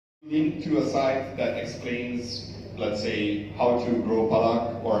Link to a site that explains, let's say, how to grow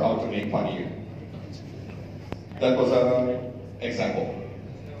palak or how to make paneer. That was an example.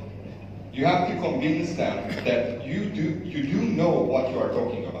 You have to convince them that you do know what you are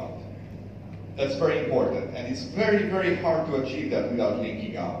talking about. That's very important, and it's very, very hard to achieve that without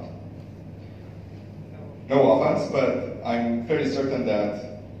linking out. No offense, but I'm very certain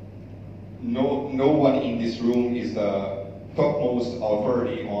that no one in this room is the topmost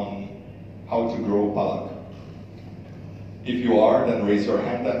authority on how to grow palak. If you are, then raise your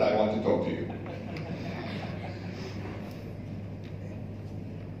hand and I want to talk to you.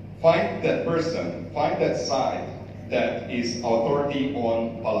 Find that person, find that site that is authority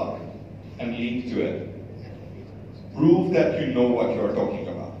on palak and link to it. Prove that you know what you are talking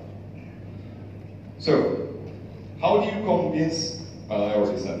about. So, how do you convince, well, I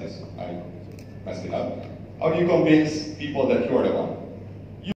already said this, I messed it up. How do you convince people that you are the one?